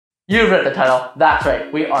You read the title, that's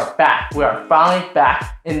right, we are back. We are finally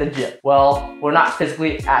back in the gym. Well, we're not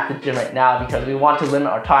physically at the gym right now because we want to limit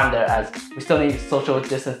our time there as we still need social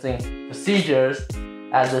distancing procedures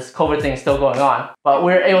as this COVID thing is still going on. But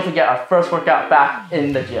we're able to get our first workout back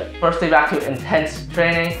in the gym. First day back to intense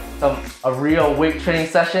training, a real weight training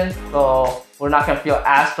session, so we're not gonna feel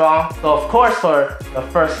as strong. So of course for the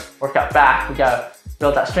first workout back, we gotta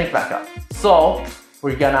build that strength back up. So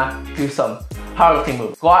we're gonna do some powerlifting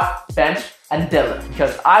moves, squat, bench, and deadlift,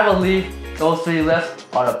 because I believe those three lifts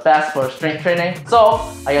are the best for strength training. So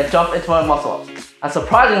I gotta jump into my muscle ups. And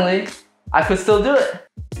surprisingly, I could still do it.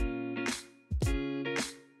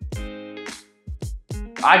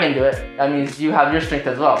 I can do it. That means you have your strength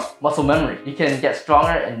as well. Muscle memory. You can get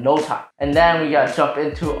stronger in no time. And then we gotta jump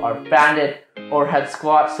into our banded overhead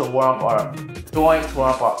squats to warm up our joints,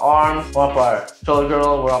 warm up our arms, warm up our shoulder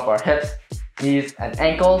girdle, warm up our hips, knees, and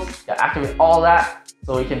ankles. Gotta activate all that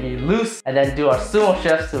so we can be loose, and then do our sumo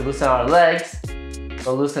shifts to loosen our legs,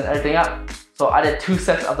 so loosen everything up. So I did 2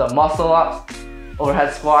 sets of the muscle ups,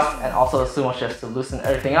 overhead squats, and also the sumo shifts to loosen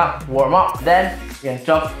everything up, warm up. Then we're gonna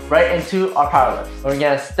jump right into our power lifts. We're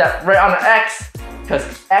gonna step right on the X,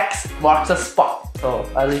 because X marks a spot. So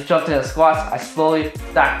as we jumped into the squats, I slowly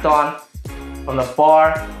stacked on from the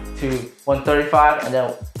bar to 135 and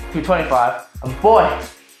then 225. And boy,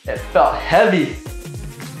 it felt heavy.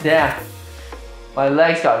 Damn. My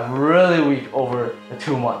legs got really weak over the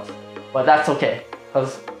 2 months. But that's okay,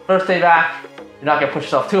 because first day back, you're not gonna push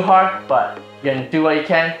yourself too hard, but you're gonna do what you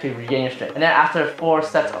can to regain your strength. And then after 4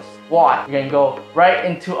 sets of squat, you're gonna go right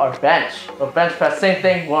into our bench. So bench press, same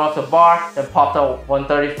thing, went off the bar, then popped out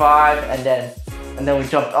 135, and then we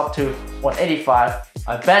jumped up to 185.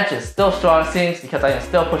 My bench is still strong, seems, because I can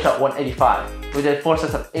still push up 185. We did 4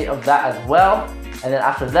 sets of 8 of that as well. And then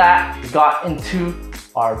after that, we got into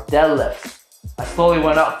our deadlifts. I slowly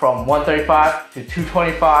went up from 135 to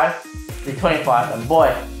 225, 325, and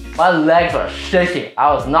boy, my legs were shaking.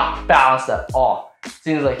 I was not balanced at all.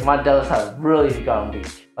 Seems like my deadlifts have really gotten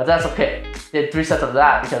weak. But that's okay. Did 3 sets of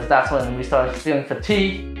that because that's when we started feeling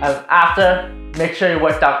fatigue. And after, make sure you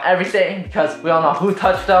wipe down everything because we all know who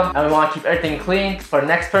touched them, and we want to keep everything clean for the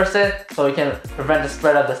next person so we can prevent the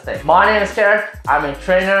spread of this thing. My name is Garrett, I'm a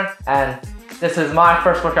trainer, and this is my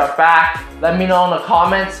first workout back. Let me know in the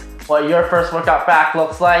comments what your first workout back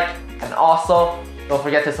looks like, and also don't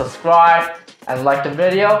forget to subscribe and like the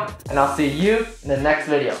video, and I'll see you in the next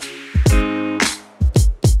video.